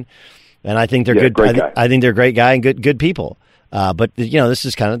of mine, and I think they're good. I think they're a great guy and good people. But you know, this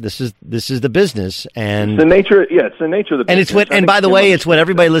is the business, and it's the nature. Yeah, it's the nature of the business. And by the way, it's what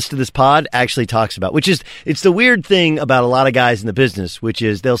everybody listening to this pod actually talks about, which is, it's the weird thing about a lot of guys in the business, which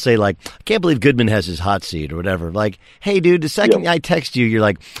is they'll say like, I can't believe Goodman has his hot seat or whatever. Like, hey, dude, the second I text you, you're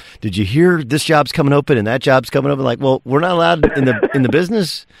like, did you hear this job's coming open and that job's coming open? Like, well, we're not allowed in the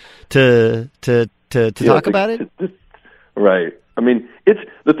business to talk about it. Right. I mean, it's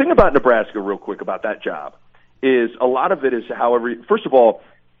the thing about Nebraska. Real quick about that job. Is a lot of it is first of all,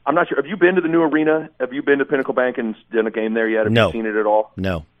 I'm not sure. Have you been to the new arena? Have you been to Pinnacle Bank and done a game there yet? Have you seen it at all?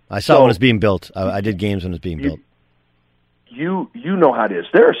 No. I saw when it was being built. I did games when it was being built. You know how it is.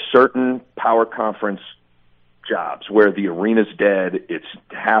 There are certain power conference jobs where the arena's dead, it's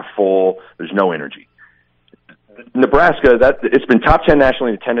half full, there's no energy. Nebraska, it's been top 10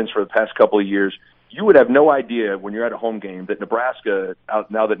 nationally in attendance for the past couple of years. You would have no idea when you're at a home game that Nebraska,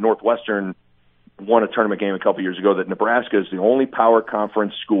 now that Northwestern won a tournament game a couple years ago, that Nebraska is the only power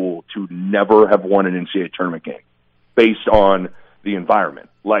conference school to never have won an NCAA tournament game based on the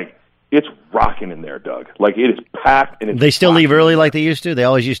environment. Like, it's rocking in there, Doug. Like, it is packed. And they still leave early like they used to? They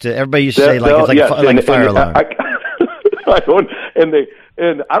always used to. Everybody used to say like a fire alarm.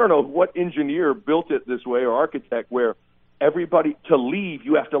 And I don't know what engineer built it this way or architect where everybody to leave,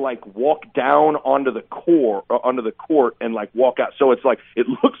 you have to like walk down onto the court and like walk out. So it's like, it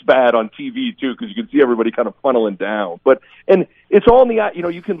looks bad on TV too, because you can see everybody kind of funneling down. And it's all in the,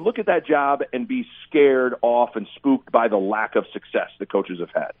 you can look at that job and be scared off and spooked by the lack of success the coaches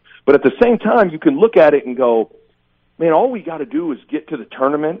have had. But at the same time, you can look at it and go, man, all we got to do is get to the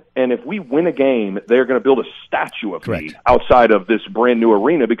tournament, and if we win a game, they're going to build a statue of me outside of this brand new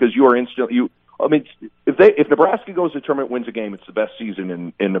arena, because you are I mean, if Nebraska goes to the tournament, wins a game, it's the best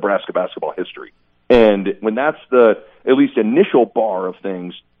season in Nebraska basketball history. And when that's the at least initial bar of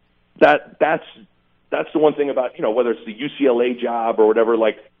things, that's the one thing about, whether it's the UCLA job or whatever.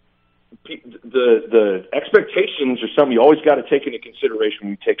 Like, the expectations are something you always got to take into consideration when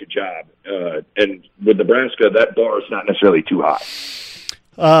you take a job. And with Nebraska, that bar is not necessarily too high.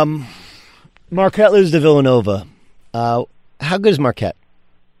 Marquette loses to Villanova. How good is Marquette?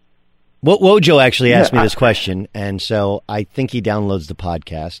 Wojo actually asked me this question, and so I think he downloads the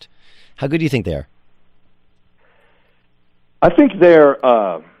podcast. How good do you think they are? I think they're.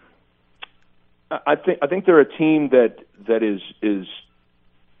 I think they're a team that is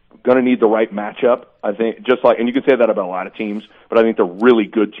going to need the right matchup. I think and you can say that about a lot of teams, but I think the really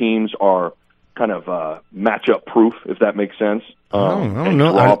good teams are kind of matchup proof, if that makes sense. I don't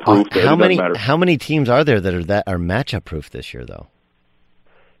know. How many teams are there that are matchup proof this year, though?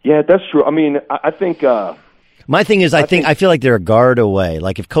 Yeah, that's true. I mean, I think my thing is, I feel like they're a guard away.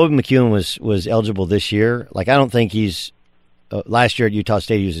 Like, if Kobe McEwen was eligible this year, like, I don't think he's last year at Utah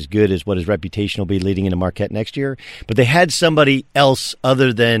State he was as good as what his reputation will be leading into Marquette next year. But they had somebody else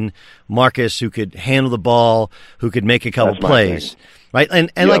other than Marcus who could handle the ball, who could make a couple plays, right? And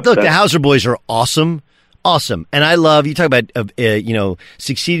look, the Hauser boys are awesome, and I love, you talk about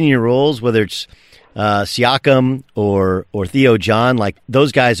succeeding in your roles, whether it's Siakam or Theo John, like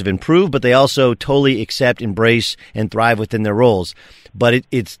those guys have improved, but they also totally accept, embrace, and thrive within their roles. But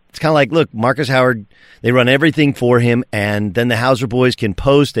it's kind of like, look, Marcus Howard, they run everything for him, and then the Hauser boys can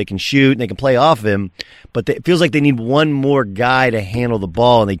post, they can shoot, and they can play off of him. But it feels like they need one more guy to handle the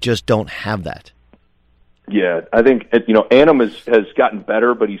ball, and they just don't have that. Yeah, I think Annam has gotten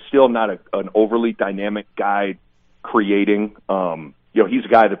better, but he's still not an overly dynamic guy creating. He's a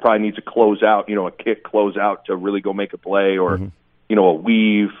guy that probably needs a closeout, a kick closeout to really go make a play, or a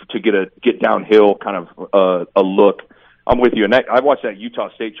weave to get downhill, kind of a look. I'm with you. And I watched that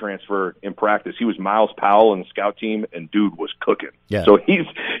Utah State transfer in practice. He was Miles Powell in the scout team, and dude was cooking. Yeah. So he's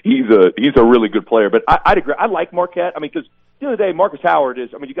a really good player. But I'd agree. I like Marquette. I mean, because at the end of the day, Marcus Howard is.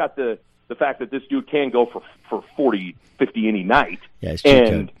 I mean, you got the fact that this dude can go for 40, 50 any night. Yeah, it's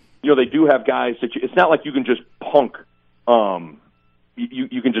and they do have guys that it's not like you can just punk.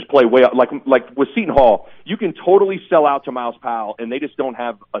 You can just play way out. Like with Seton Hall, you can totally sell out to Miles Powell, and they just don't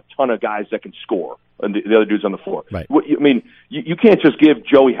have a ton of guys that can score, and the other dudes on the floor. Right. I mean, you can't just give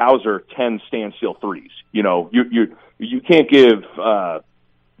Joey Hauser 10 standstill threes. You can't give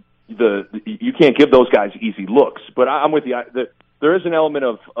you can't give those guys easy looks. But I'm with you. There is an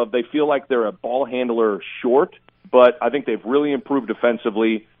element of they feel like they're a ball handler short, but I think they've really improved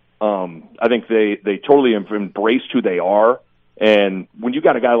defensively. I think they totally have embraced who they are. And when you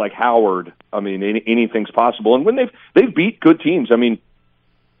got a guy like Howard, I mean, anything's possible. And when they've beat good teams, I mean,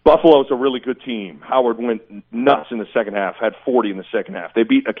 Buffalo's a really good team. Howard went nuts in the second half, had 40 in the second half. They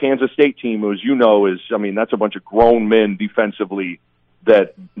beat a Kansas State team who, as you know, that's a bunch of grown men defensively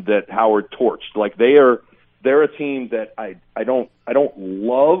that Howard torched. Like they're a team that I don't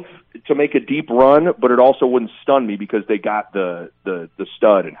love to make a deep run, but it also wouldn't stun me because they got the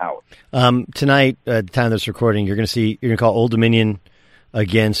stud in Howard. Tonight, at the time of this recording, you're going to call Old Dominion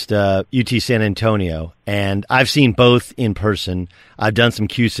against UT San Antonio, and I've seen both in person. I've done some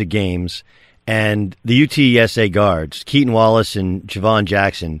CUSA games, and the UTSA guards, Keaton Wallace and Javon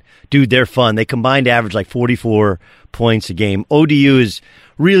Jackson, dude, they're fun. They combined average like 44 points a game. ODU is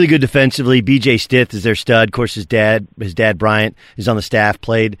really good defensively. BJ Stith is their stud. Of course, his dad Bryant is on the staff.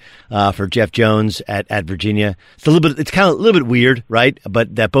 Played for Jeff Jones at Virginia. It's kind of a little bit weird, right?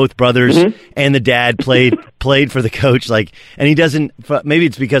 But that both brothers and the dad played for the coach. And he doesn't. Maybe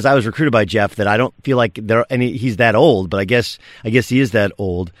it's because I was recruited by Jeff that I don't feel like he's that old. But I guess he is that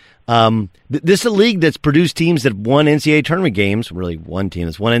old. This is a league that's produced teams that won NCAA tournament games. Really, one team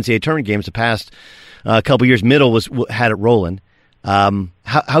that's won NCAA tournament games the past couple years. Middle had it rolling.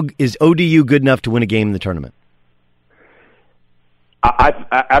 How is ODU good enough to win a game in the tournament? I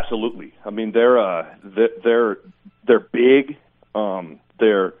absolutely. I mean, they're big.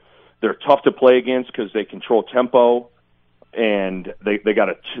 They're tough to play against because they control tempo, and they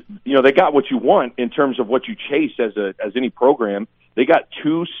got what you want in terms of what you chase as any program. They got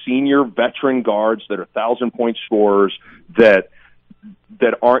two senior veteran guards that are 1,000-point scorers that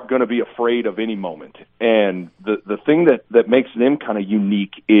aren't going to be afraid of any moment. And the thing that makes them kind of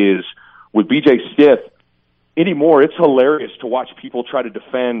unique is with BJ Stith, anymore, it's hilarious to watch people try to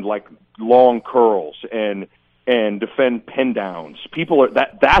defend like long curls and defend pin downs.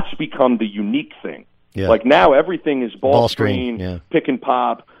 That's become the unique thing. Yeah. Like now everything is ball screen, pick and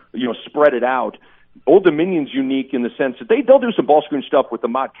pop, spread it out. Old Dominion's unique in the sense that they'll do some ball screen stuff with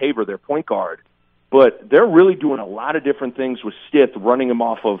Ahmad Tabor, their point guard, but they're really doing a lot of different things with Stith, running him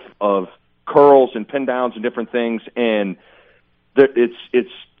off of curls and pin downs and different things, and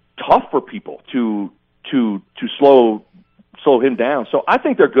it's tough for people to slow him down. So I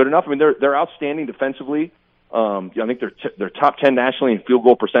think they're good enough. I mean, they're outstanding defensively. I think they're top 10 nationally in field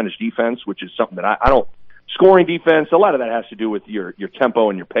goal percentage defense, which is something that I don't. Scoring defense, a lot of that has to do with your tempo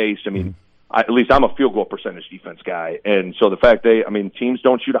and your pace. I mean, at least I'm a field goal percentage defense guy, and so the fact teams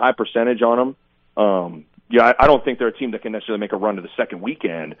don't shoot a high percentage on them. I don't think they're a team that can necessarily make a run to the second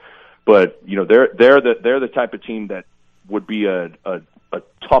weekend, but they're the type of team that would be a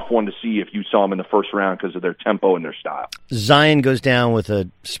tough one to see if you saw them in the first round because of their tempo and their style. Zion goes down with a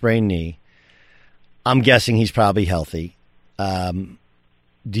sprained knee. I'm guessing he's probably healthy. Do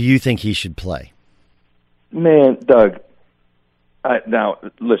you think he should play? Man, Doug, now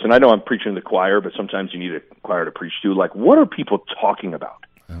listen, I know I'm preaching to the choir, but sometimes you need a choir to preach to. Like, what are people talking about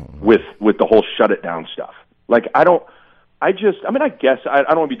with the whole shut it down stuff? Like, I guess I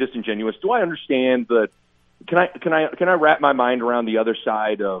don't want to be disingenuous. Do I understand that? Can I wrap my mind around the other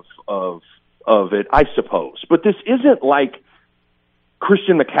side of it? I suppose, but this isn't like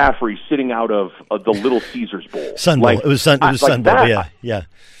Christian McCaffrey sitting out of the Little Caesars Bowl. Sun Bowl. It was Sun Bowl. Yeah.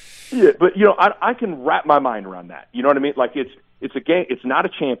 Yeah, but I can wrap my mind around that. You know what I mean? Like it's a game. It's not a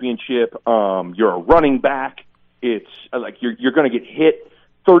championship. You're a running back. It's like you're going to get hit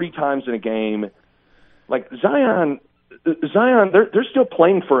 30 times in a game. Like Zion, they're still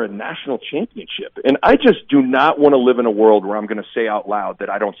playing for a national championship, and I just do not want to live in a world where I'm going to say out loud that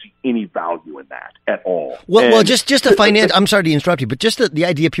I don't see any value in that at all. Well, just the finance. I'm sorry to interrupt you, but just the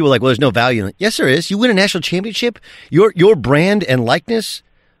idea people are like, well, there's no value in it. Yes, there is. You win a national championship, your brand and likeness.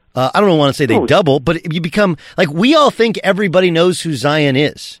 I don't want to say they double, but you become like we all think everybody knows who Zion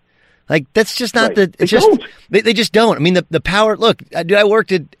is. Like that's just not right. It's they just don't. I mean, the power. Look, dude, I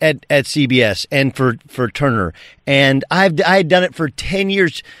worked at CBS and for Turner, and I had done it for 10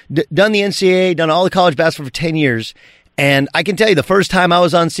 years. Done the NCAA, done all the college basketball for 10 years, and I can tell you, the first time I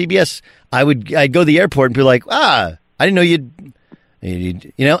was on CBS, I'd go to the airport and be like, I didn't know you'd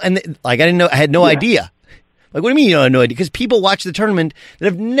and like I didn't know, I had no idea. Like, what do you mean you don't have no idea? Because people watch the tournament that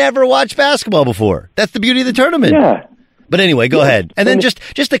have never watched basketball before. That's the beauty of the tournament. Yeah. But anyway, go ahead. And then just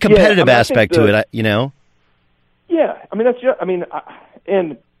the competitive aspect to it, you know? Yeah. I mean, that's just, I mean,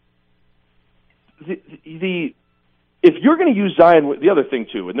 and the if you're going to use Zion, the other thing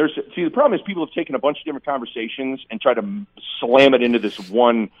too, and the problem is people have taken a bunch of different conversations and tried to slam it into this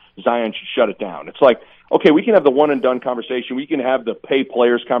one Zion should shut it down. It's like, okay, we can have the one and done conversation. We can have the pay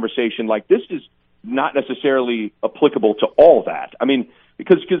players conversation. Like this is not necessarily applicable to all that. I mean,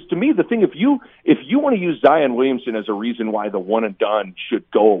 because to me, the thing, if you want to use Zion Williamson as a reason why the one and done should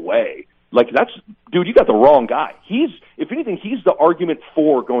go away, like dude, you got the wrong guy. If anything, he's the argument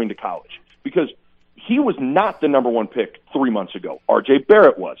for going to college because he was not the number one pick 3 months ago. RJ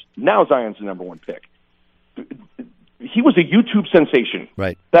Barrett was. Now Zion's the number one pick. He was a YouTube sensation.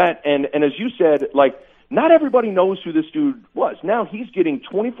 Right. That and as you said, like not everybody knows who this dude was. Now he's getting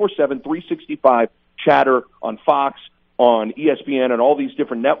 24/7, 365 chatter on Fox, on ESPN, and all these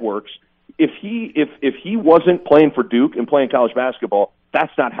different networks. If he wasn't playing for Duke and playing college basketball,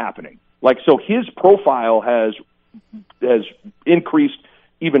 that's not happening. Like so, his profile has increased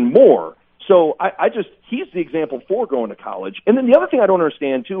even more. So he's the example for going to college. And then the other thing I don't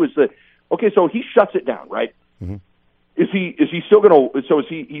understand too is that okay, so he shuts it down, right? Mm-hmm. Is he still going to? So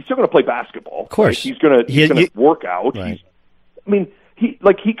he's still going to play basketball? Of course, right? He's going to work out. Right.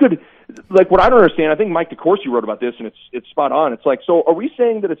 He could. Like what I don't understand, I think Mike DeCourcy wrote about this, and it's spot on. It's like, so are we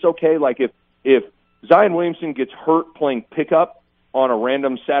saying that it's okay? Like if Zion Williamson gets hurt playing pickup on a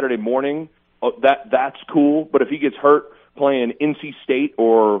random Saturday morning, that's cool. But if he gets hurt playing NC State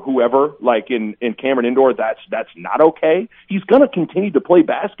or whoever, like in Cameron Indoor, that's not okay. He's going to continue to play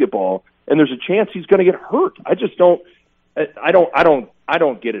basketball, and there's a chance he's going to get hurt. I just don't. I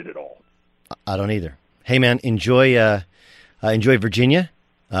don't get it at all. I don't either. Hey man, enjoy Virginia.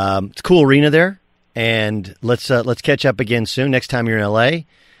 It's a cool arena there, and let's catch up again soon. Next time you're in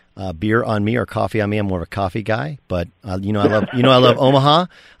LA, beer on me or coffee on me. I'm more of a coffee guy, but I love Omaha.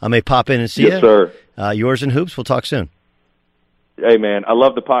 I may pop in and see you. Yes, sir. Yours and Hoops. We'll talk soon. Hey man, I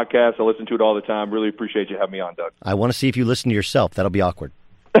love the podcast. I listen to it all the time. Really appreciate you having me on, Doug. I want to see if you listen to yourself. That'll be awkward.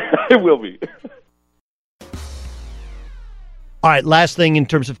 It will be. All right, last thing in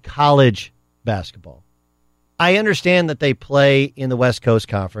terms of college basketball. I understand that they play in the West Coast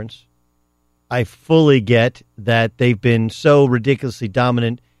Conference. I fully get that they've been so ridiculously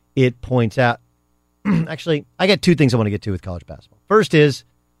dominant, it points out. Actually, I got two things I want to get to with college basketball. First is,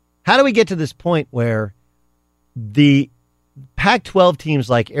 how do we get to this point where the Pac-12 teams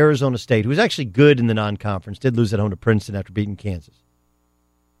like Arizona State, who's actually good in the non-conference, did lose at home to Princeton after beating Kansas,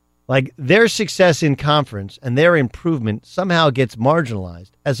 like their success in conference and their improvement somehow gets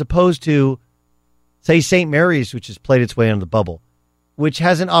marginalized as opposed to, say, St. Mary's, which has played its way into the bubble, which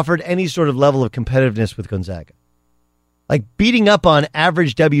hasn't offered any sort of level of competitiveness with Gonzaga. Like beating up on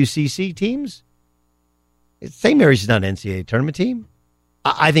average WCC teams, St. Mary's is not an NCAA tournament team.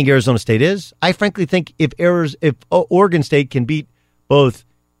 I think Arizona State is. I frankly think if Oregon State can beat both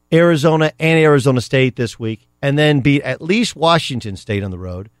Arizona and Arizona State this week and then beat at least Washington State on the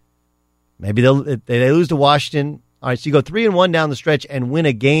road, maybe they lose to Washington. All right, so you go 3-1 down the stretch and win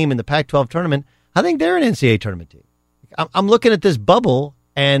a game in the Pac-12 tournament. I think they're an NCAA tournament team. I'm looking at this bubble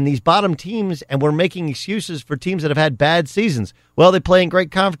and these bottom teams, and we're making excuses for teams that have had bad seasons. Well, they play in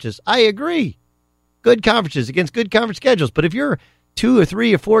great conferences. I agree. Good conferences against good conference schedules. But if you're 2 or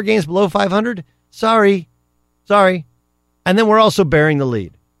 3 or 4 games below 500, sorry. And then we're also bearing the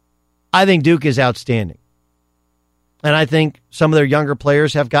lead. I think Duke is outstanding. And I think some of their younger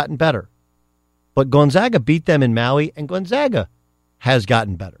players have gotten better. But Gonzaga beat them in Maui, and Gonzaga has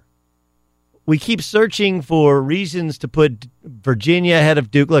gotten better. We keep searching for reasons to put Virginia ahead of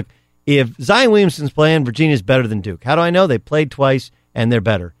Duke. Look, if Zion Williamson's playing, Virginia's better than Duke. How do I know? They played twice, and they're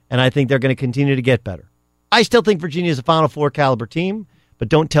better. And I think they're going to continue to get better. I still think Virginia is a Final Four caliber team, but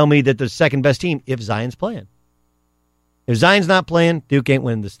don't tell me that they're the second best team if Zion's playing. If Zion's not playing, Duke ain't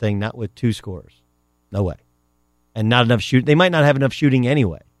winning this thing, not with 2 scorers. No way. And not enough shooting. They might not have enough shooting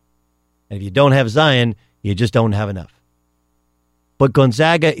anyway. And if you don't have Zion, you just don't have enough. But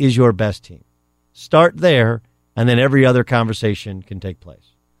Gonzaga is your best team. Start there, and then every other conversation can take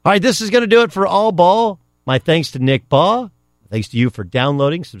place. All right, this is going to do it for All Ball. My thanks to Nick Baugh. Thanks to you for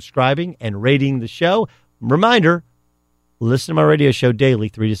downloading, subscribing, and rating the show. Reminder, listen to my radio show daily,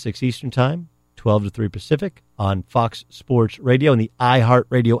 3 to 6 Eastern Time, 12 to 3 Pacific, on Fox Sports Radio and the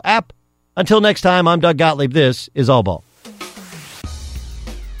iHeartRadio app. Until next time, I'm Doug Gottlieb. This is All Ball.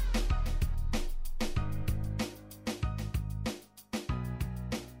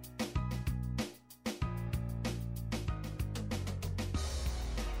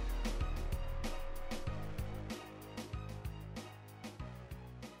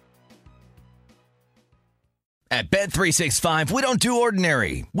 At Bet365, we don't do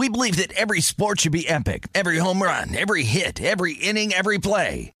ordinary. We believe that every sport should be epic. Every home run, every hit, every inning, every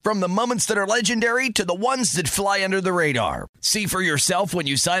play. From the moments that are legendary to the ones that fly under the radar. See for yourself when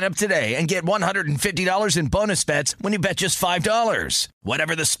you sign up today and get $150 in bonus bets when you bet just $5.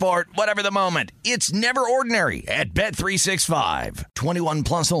 Whatever the sport, whatever the moment, it's never ordinary at Bet365. 21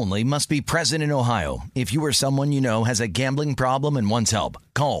 plus only. Must be present in Ohio. If you or someone you know has a gambling problem and wants help,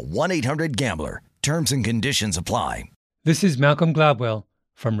 call 1-800-GAMBLER. Terms and conditions apply. This is Malcolm Gladwell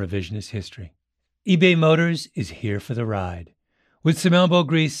from Revisionist History. eBay Motors is here for the ride. With some elbow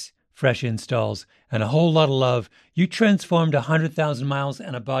grease, fresh installs, and a whole lot of love, you transformed 100,000 miles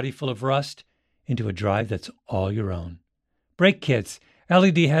and a body full of rust into a drive that's all your own. Brake kits,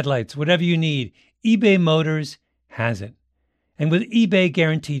 LED headlights, whatever you need, eBay Motors has it. And with eBay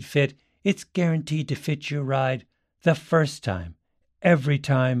Guaranteed Fit, it's guaranteed to fit your ride the first time, every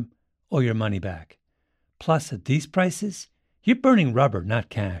time, or your money back. Plus, at these prices, you're burning rubber, not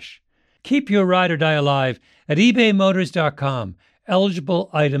cash. Keep your ride or die alive at ebaymotors.com. Eligible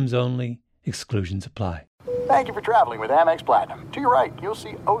items only. Exclusions apply. Thank you for traveling with Amex Platinum. To your right, you'll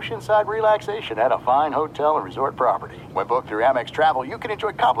see oceanside relaxation at a fine hotel and resort property. When booked through Amex Travel, you can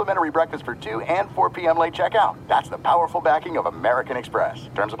enjoy complimentary breakfast for 2 and 4 p.m. late checkout. That's the powerful backing of American Express.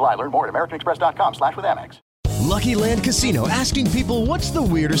 Terms apply. Learn more at americanexpress.com/withAmex. Lucky Land Casino, asking people, what's the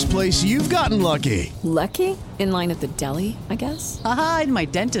weirdest place you've gotten lucky? Lucky? In line at the deli, I guess? Aha, in my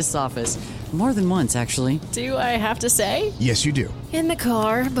dentist's office. More than once, actually. Do I have to say? Yes, you do. In the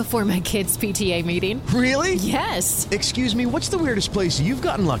car before my kids' PTA meeting. Really? Yes. Excuse me, what's the weirdest place you've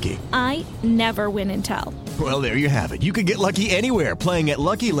gotten lucky? I never win and tell. Well, there you have it. You can get lucky anywhere, playing at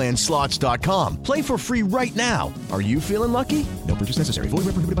LuckyLandSlots.com. Play for free right now. Are you feeling lucky? No purchase necessary. Void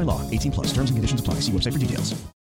where prohibited by law. 18 plus. Terms and conditions apply. See website for details.